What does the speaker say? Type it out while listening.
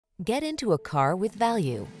Get into a car with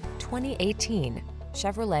value. 2018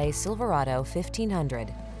 Chevrolet Silverado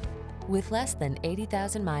 1500. With less than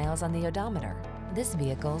 80,000 miles on the odometer, this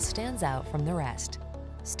vehicle stands out from the rest.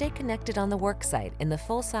 Stay connected on the worksite in the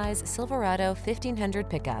full-size Silverado 1500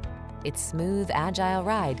 pickup. Its smooth, agile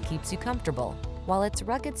ride keeps you comfortable, while its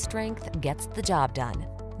rugged strength gets the job done.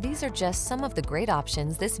 These are just some of the great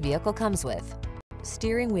options this vehicle comes with: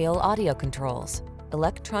 steering wheel audio controls,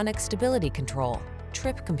 electronic stability control,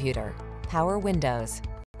 trip computer, power windows,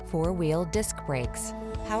 four-wheel disc brakes,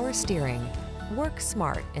 power steering. Work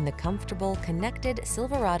smart in the comfortable, connected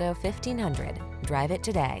Silverado 1500. Drive it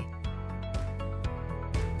today.